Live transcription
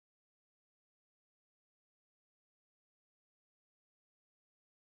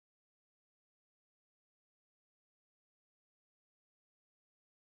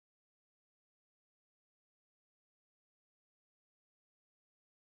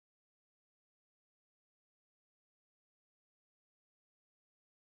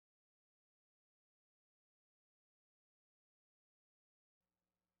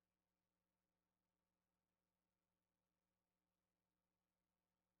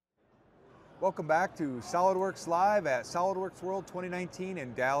Welcome back to SolidWorks Live at SolidWorks World 2019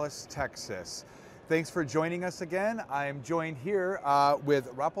 in Dallas, Texas. Thanks for joining us again. I'm joined here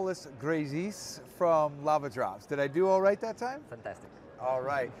with Rapolas Grazys from Lava Drops. Did I do all right that time? Fantastic. All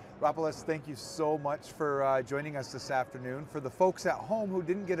right. Rapolas, thank you so much for joining us this afternoon. For the folks at home who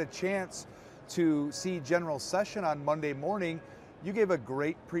didn't get a chance to see General Session on Monday morning, you gave a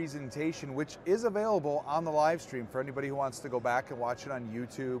great presentation, which is available on the live stream for anybody who wants to go back and watch it on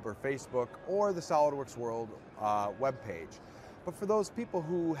YouTube or Facebook or the SolidWorks World webpage. But for those people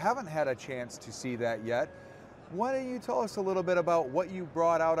who haven't had a chance to see that yet, why don't you tell us a little bit about what you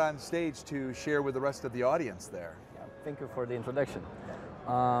brought out on stage to share with the rest of the audience there? Yeah, thank you for the introduction.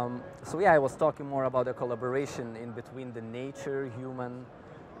 I was talking more about the collaboration in between the nature, human,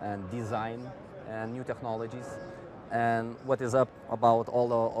 and design, and new technologies, and what is up about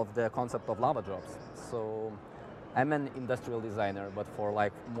all of the concept of lava drops. So I'm an industrial designer, but for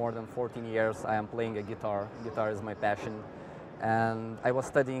like more than 14 years I am playing a guitar. Guitar is my passion. And I was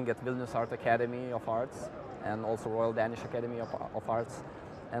studying at Vilnius Art Academy of Arts and also Royal Danish Academy of Arts.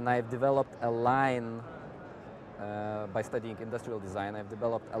 And I've developed a line, by studying industrial design, I've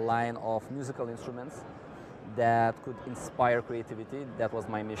developed a line of musical instruments that could inspire creativity. That was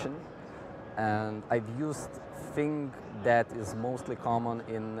my mission. And I've used thing that is mostly common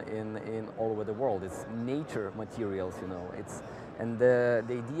in all over the world. It's nature materials, you know. And the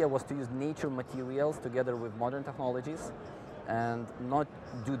idea was to use nature materials together with modern technologies and not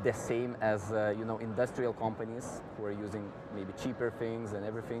do the same as industrial companies who are using maybe cheaper things and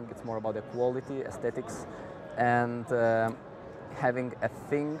everything. It's more about the quality, aesthetics, and having a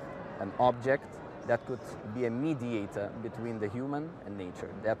thing, an object that could be a mediator between the human and nature.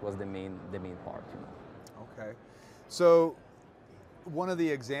 That was the main part, you know. Okay, so one of the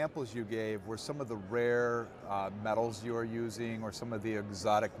examples you gave were some of the rare metals you are using, or some of the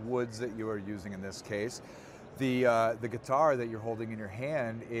exotic woods that you are using in this case. The guitar that you're holding in your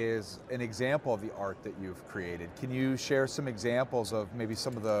hand is an example of the art that you've created. Can you share some examples of maybe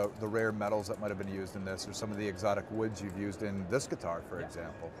some of the rare metals that might have been used in this, or some of the exotic woods you've used in this guitar, for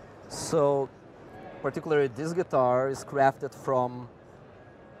example? So, particularly this guitar is crafted from,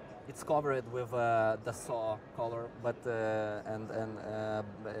 it's covered with the saw color, but and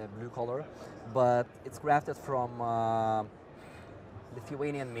blue color, but it's crafted from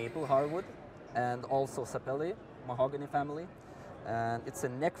Lithuanian maple hardwood and also sapelli, mahogany family, and it's a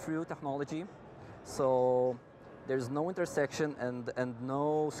neck-through technology, so there's no intersection and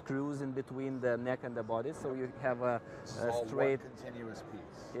no screws in between the neck and the body, so you have a straight, one continuous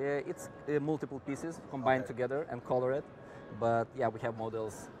piece. It's multiple pieces combined together and colored, but yeah, we have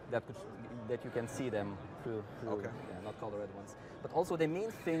models that you can see them through not colored ones. But also the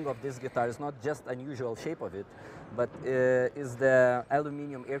main thing of this guitar is not just unusual shape of it, but is the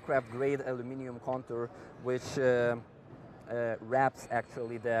aluminum, aircraft grade aluminum contour, which wraps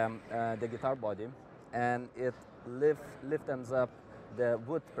actually the guitar body, and it lifts up the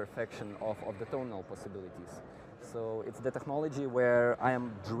wood perfection of the tonal possibilities. So it's the technology where I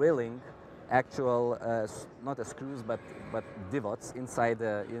am drilling actual, not screws, but divots inside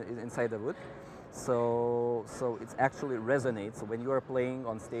the wood. So it actually resonates. So when you are playing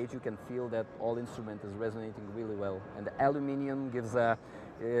on stage, you can feel that all instrument is resonating really well. And the aluminum gives a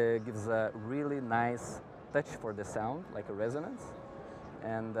really nice touch for the sound, like a resonance,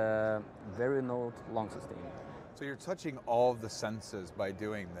 and very note, long sustain. So you're touching all of the senses by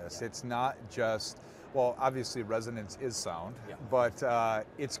doing this. Yeah. It's not just, well, obviously resonance is sound, but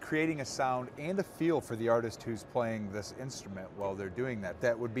it's creating a sound and a feel for the artist who's playing this instrument while they're doing that.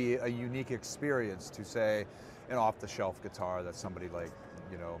 That would be a unique experience to, say, an off-the-shelf guitar that somebody like,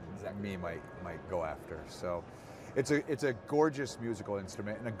 me might go after. So it's a gorgeous musical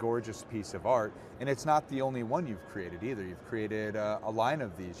instrument and a gorgeous piece of art, and it's not the only one you've created either. You've created a line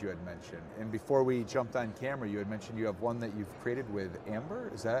of these, you had mentioned, and before we jumped on camera, you had mentioned you have one that you've created with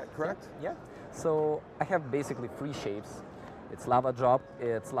amber. Is that correct? Yeah. So I have basically three shapes. It's lava drop,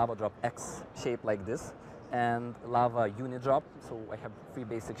 it's lava drop X shape like this, and lava uni drop. So I have three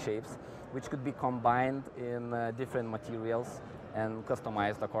basic shapes, which could be combined in different materials and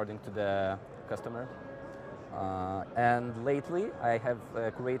customized according to the customer. And lately I have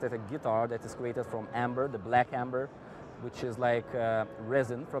created a guitar that is created from amber, the black amber, which is like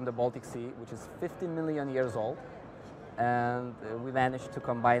resin from the Baltic Sea, which is 50 million years old. And we managed to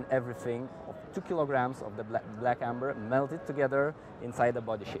combine everything, 2 kilograms of the black amber, melt it together inside the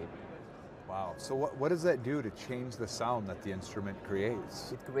body shape. Wow, so what does that do to change the sound that the instrument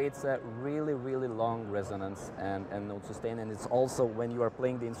creates? It creates a really, really long resonance and note sustain, and it's also, when you are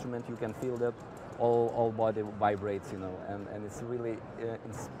playing the instrument, you can feel that all body vibrates, and it's really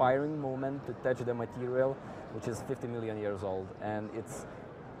inspiring moment to touch the material, which is 50 million years old, and it's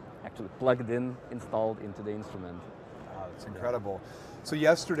actually plugged in, installed into the instrument. Wow, that's incredible. So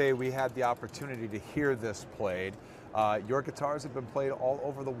yesterday we had the opportunity to hear this played. Your guitars have been played all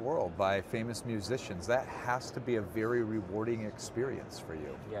over the world by famous musicians. That has to be a very rewarding experience for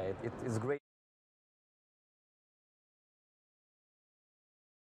you. Yeah, it is great.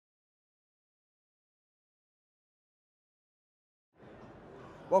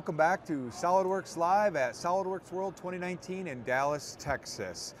 Welcome back to SolidWorks Live at SolidWorks World 2019 in Dallas,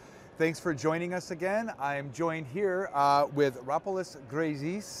 Texas. Thanks for joining us again. I'm joined here with Rapolas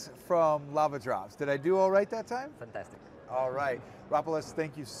Grazys from Lava Drops. Did I do all right that time? Fantastic. All right. Rapolas,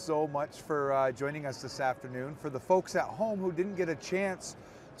 thank you so much for joining us this afternoon. For the folks at home who didn't get a chance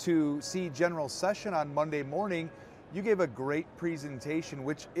to see General Session on Monday morning, you gave a great presentation,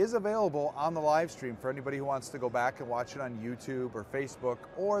 which is available on the live stream for anybody who wants to go back and watch it on YouTube or Facebook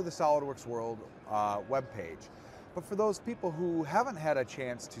or the SolidWorks World webpage. But for those people who haven't had a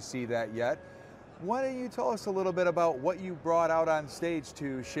chance to see that yet, why don't you tell us a little bit about what you brought out on stage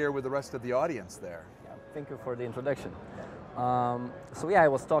to share with the rest of the audience there? Yeah, thank you for the introduction. So yeah, I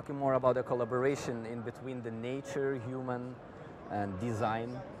was talking more about the collaboration in between the nature, human, and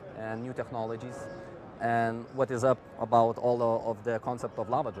design, and new technologies, and what is up about all of the concept of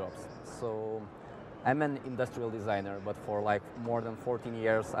lava drops. So I'm an industrial designer, but for like more than 14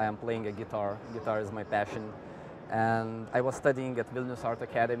 years I am playing a guitar. Guitar is my passion. And I was studying at Vilnius Art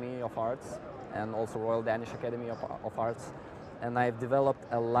Academy of Arts and also Royal Danish Academy of Arts. And I've developed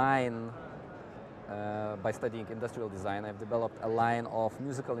a line, by studying industrial design, I've developed a line of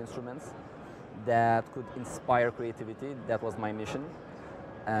musical instruments that could inspire creativity. That was my mission.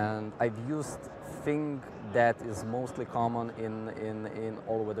 And I've used thing that is mostly common in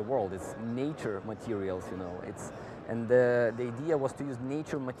all over the world. It's nature materials, and the idea was to use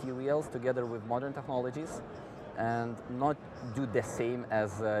nature materials together with modern technologies and not do the same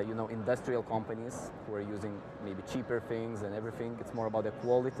as industrial companies who are using maybe cheaper things and everything. It's more about the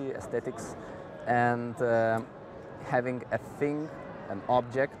quality, aesthetics, and having a thing, an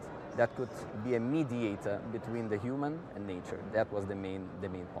object that could be a mediator between the human and nature. That was the main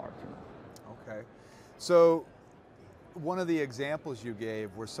part. Okay, so one of the examples you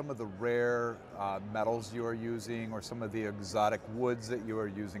gave were some of the rare metals you are using, or some of the exotic woods that you are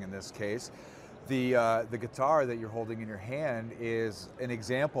using in this case. The guitar that you're holding in your hand is an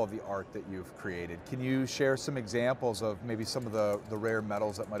example of the art that you've created. Can you share some examples of maybe some of the rare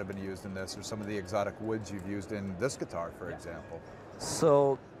metals that might have been used in this, or some of the exotic woods you've used in this guitar, for example?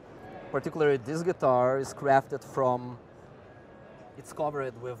 So, particularly this guitar is crafted from, it's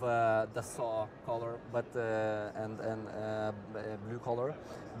covered with the saw color, but and blue color,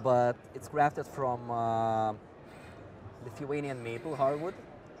 but it's crafted from Lithuanian maple hardwood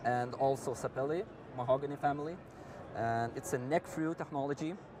and also sapelli, mahogany family, and it's a neck-through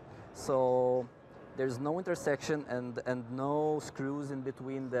technology, so there's no intersection and no screws in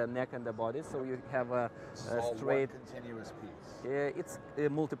between the neck and the body, so you have a straight, one continuous piece. It's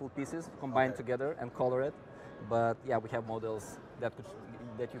multiple pieces combined together and colored, but yeah, we have models that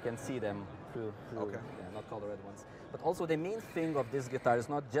you can see them through not colored ones. But also the main thing of this guitar is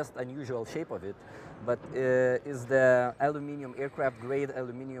not just unusual shape of it, but is the aluminum, aircraft grade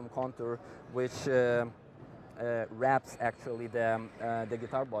aluminum contour, which wraps actually the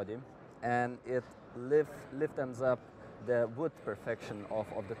guitar body, and it lifts up the wood perfection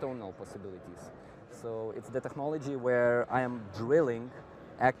of the tonal possibilities. So it's the technology where I am drilling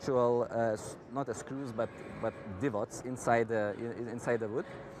actual, not screws, but divots inside the wood.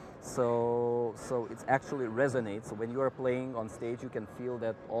 So it actually resonates. So when you are playing on stage, you can feel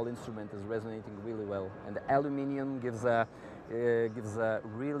that all instrument is resonating really well. And the aluminum gives a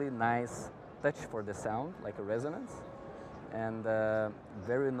really nice touch for the sound, like a resonance, and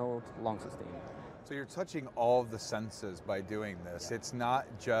very note, long sustain. So you're touching all of the senses by doing this. Yeah. It's not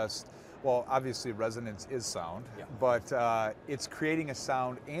just, well, obviously resonance is sound, but it's creating a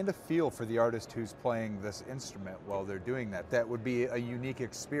sound and a feel for the artist who's playing this instrument while they're doing that. That would be a unique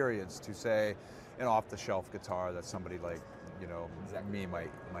experience to, say, an off-the-shelf guitar that somebody like, me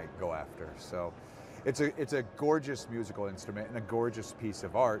might go after. So it's a gorgeous musical instrument and a gorgeous piece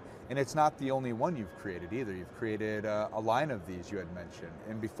of art, and it's not the only one you've created either. You've created a line of these, you had mentioned,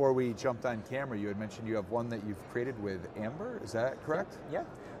 and before we jumped on camera, you had mentioned you have one that you've created with amber. Is that correct? Yeah.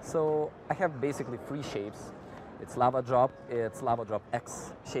 So I have basically 3 shapes. It's lava drop, it's lava drop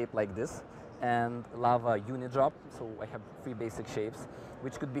X shape like this, and lava uni drop. So I have 3 basic shapes,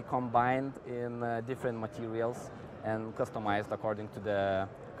 which could be combined in different materials and customized according to the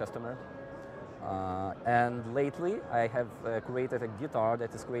customer. And lately, I have created a guitar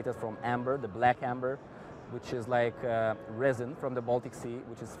that is created from amber, the black amber, which is like resin from the Baltic Sea,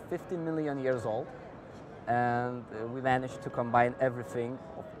 which is 50 million years old. And we managed to combine everything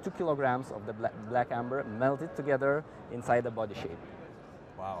of 2 kilograms of the black amber, melt it together inside the body shape.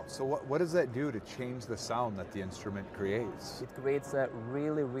 Wow. So what does that do to change the sound that the instrument creates? It creates a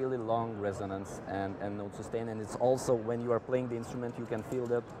really, really long resonance and note sustain. And it's also, when you are playing the instrument, you can feel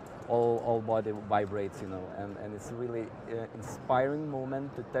that all body vibrates, you know. And it's really inspiring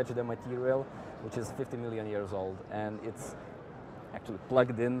moment to touch the material, which is 50 million years old. And it's actually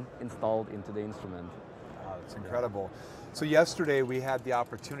plugged in, installed into the instrument. Wow, that's incredible. So yesterday we had the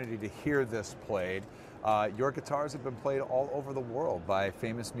opportunity to hear this played. Your guitars have been played all over the world by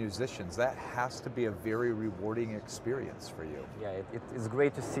famous musicians. That has to be a very rewarding experience for you. Yeah, it is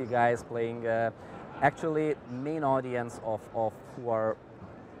great to see guys playing. Actually, main audience of who are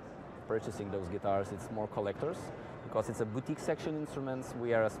purchasing those guitars, it's more collectors, because it's a boutique section instruments.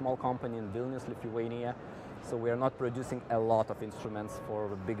 We are a small company in Vilnius, Lithuania, so we are not producing a lot of instruments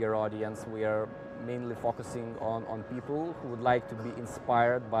for a bigger audience. We are mainly focusing on people who would like to be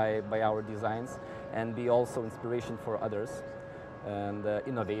inspired by our designs and be also inspiration for others, and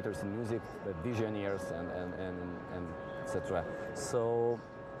innovators in music, visionaries, and etc. So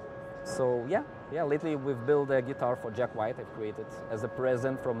yeah, lately we've built a guitar for Jack White. I've created as a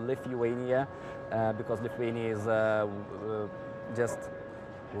present from Lithuania, because Lithuania is just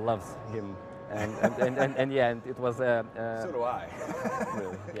loves him, and yeah, and it was a so do I.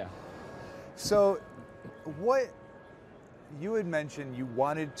 really, yeah. So what you had mentioned, you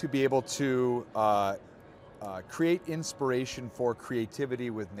wanted to be able to create inspiration for creativity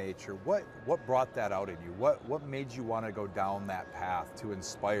with nature. What brought that out in you? What made you want to go down that path to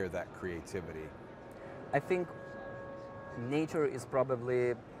inspire that creativity? I think nature is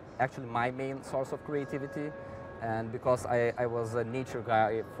probably actually my main source of creativity, and because I was a nature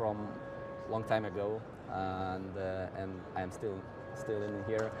guy from a long time ago, and I'm still in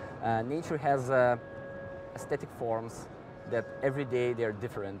here. Nature has aesthetic forms that every day they're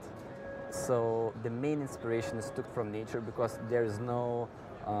different. So the main inspiration is took from nature, because there is no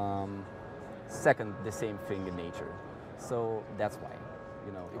second the same thing in nature. So that's why,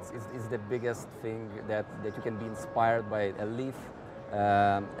 you know, it's the biggest thing that you can be inspired by: a leaf,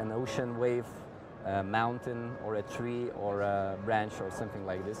 an ocean wave, a mountain, or a tree, or a branch, or something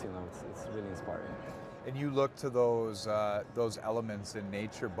like this. You know, it's really inspiring. And you look to those elements in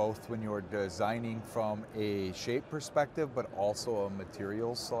nature, both when you're designing from a shape perspective, but also a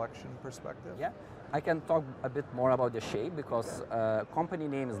materials selection perspective? Yeah, I can talk a bit more about the shape, because company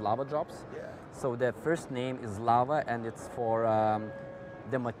name is Lava Drops. Yeah. So the first name is lava, and it's for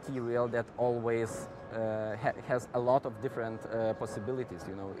the material that always has a lot of different possibilities.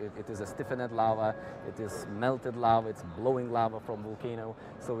 You know, it is a stiffened lava, it is melted lava, it's blowing lava from volcano.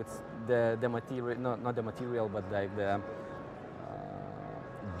 So it's the material, not the material, but like the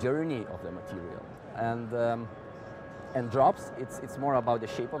journey of the material. And drops, it's more about the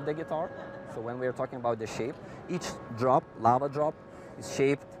shape of the guitar. So when we're talking about the shape, each drop, lava drop, is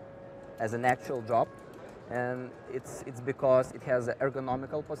shaped as an actual drop, and it's because it has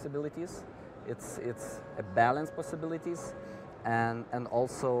ergonomical possibilities. It's a balance possibilities, and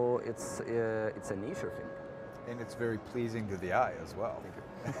also it's a nature thing. And it's very pleasing to the eye as well.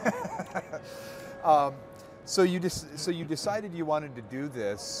 Thank you. So you decided you wanted to do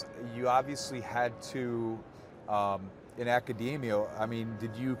this. You obviously had to, in academia, I mean,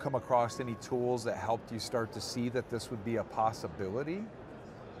 did you come across any tools that helped you start to see that this would be a possibility?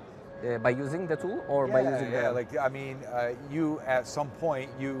 By using the tool, or by using the... like, I mean, you at some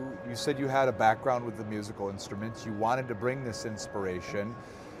point, you said you had a background with the musical instruments, you wanted to bring this inspiration.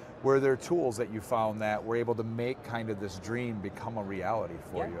 Were there tools that you found that were able to make kind of this dream become a reality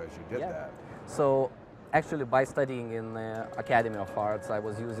for you as you did that? So actually, by studying in Academy of Arts, I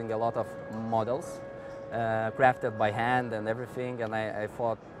was using a lot of models crafted by hand and everything, and I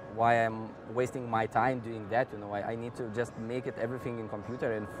thought, why I'm wasting my time doing that? You know, I need to just make it everything in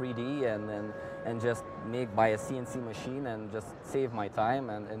computer in 3D and just make by a CNC machine and just save my time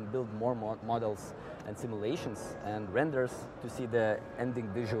and build more models and simulations and renders to see the ending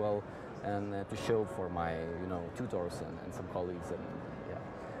visual and to show for my tutors and some colleagues. And yeah.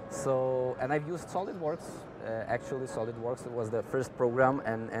 So, and I've used SolidWorks. Actually, SolidWorks was the first program,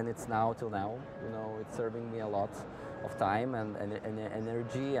 and it's now till now. You know, it's serving me a lot of time and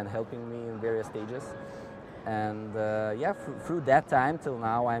energy and helping me in various stages. And yeah, through that time till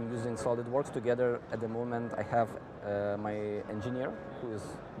now, I'm using SolidWorks together. At the moment, I have my engineer who is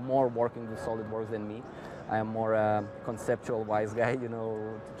more working with SolidWorks than me. I'm more a conceptual wise guy, you know,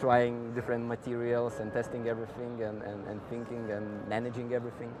 trying different materials and testing everything and thinking and managing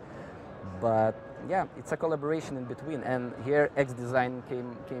everything. But yeah, it's a collaboration in between. And here X Design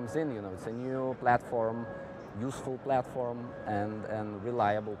came in, you know, it's a new platform, useful platform and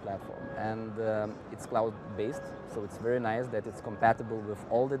reliable platform. And it's cloud-based, so it's very nice that it's compatible with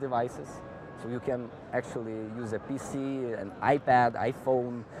all the devices. So you can actually use a PC, an iPad,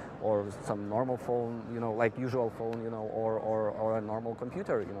 iPhone, or some normal phone, you know, like usual phone, you know, or a normal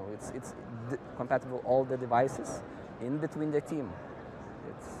computer, you know. It's compatible all the devices in between the team.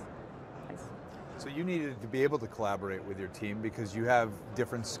 It's nice. So you needed to be able to collaborate with your team because you have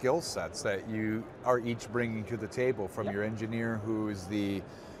different skill sets that you are each bringing to the table, from your engineer who is the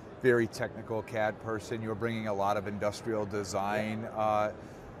very technical CAD person. You're bringing a lot of industrial design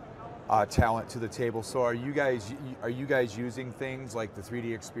talent to the table. So are you guys using things like the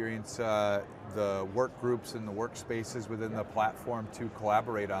 3D experience, the work groups and the workspaces within the platform to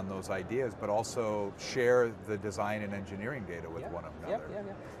collaborate on those ideas, but also share the design and engineering data with one another? Yeah.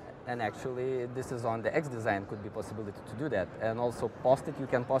 And actually, this is on the X Design, could be possibility to do that. And also post it, you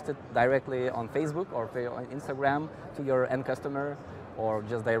can post it directly on Facebook or on Instagram to your end customer, or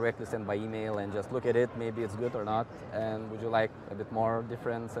just directly send by email and just look at it, maybe it's good or not, and would you like a bit more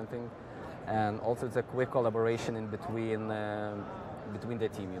different something? And also it's a quick collaboration in between between the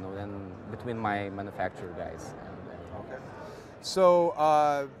team, you know, and between my manufacturer guys. Okay. So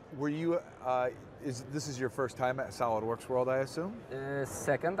were you, this is your first time at SolidWorks World, I assume?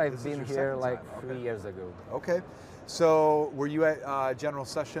 Second, I've been here like 3 years ago. Okay. So were you at General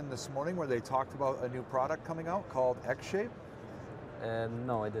Session this morning where they talked about a new product coming out called X-Shape?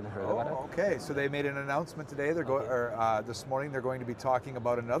 No, I didn't hear about it. Okay, so they made an announcement today. They're going, this morning. They're going to be talking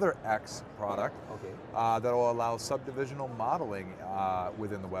about another X product that will allow subdivisional modeling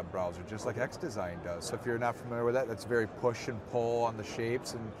within the web browser, just like X Design does. So if you're not familiar with that, that's very push and pull on the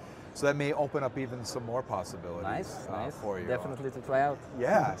shapes, and so that may open up even some more possibilities nice. For you. Definitely to try out.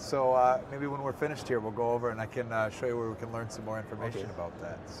 Yeah. So maybe when we're finished here, we'll go over and I can show you where we can learn some more information about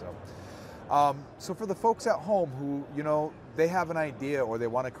that. So for the folks at home who, you know, they have an idea or they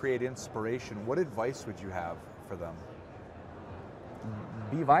want to create inspiration, what advice would you have for them?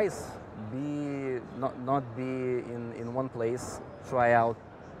 Be wise. Not be in one place. Try out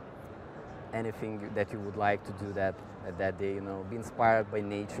anything that you would like to do that day. You know, be inspired by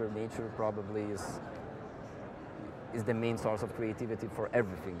nature. Nature probably is the main source of creativity for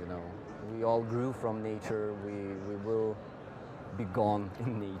everything. You know, we all grew from nature. We will be gone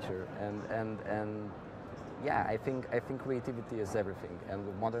in nature, and yeah, I think creativity is everything, and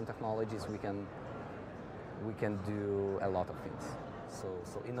with modern technologies we can do a lot of things. So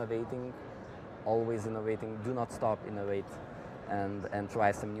innovating, always innovating, do not stop innovate, and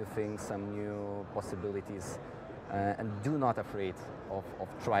try some new things, some new possibilities, and do not afraid of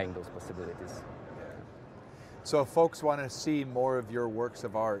trying those possibilities. So if folks want to see more of your works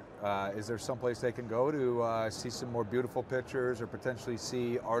of art, is there someplace they can go to see some more beautiful pictures or potentially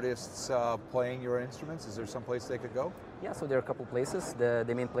see artists playing your instruments? Is there someplace they could go? Yeah, so there are a couple places. The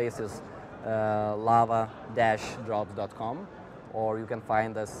main place is lava-drops.com, or you can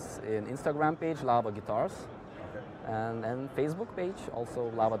find us in Instagram page, Lava Guitars, and Facebook page,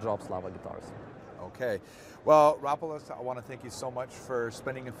 also Lava Drops, Lava Guitars. Okay. Well, Rapolas, I want to thank you so much for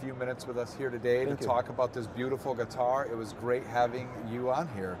spending a few minutes with us here today to talk about this beautiful guitar. It was great having you on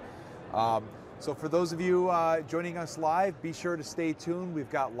here. So for those of you joining us live, be sure to stay tuned. We've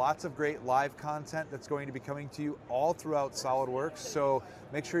got lots of great live content that's going to be coming to you all throughout SolidWorks. So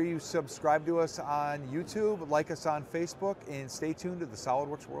make sure you subscribe to us on YouTube, like us on Facebook, and stay tuned to the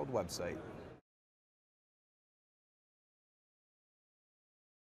SolidWorks World website.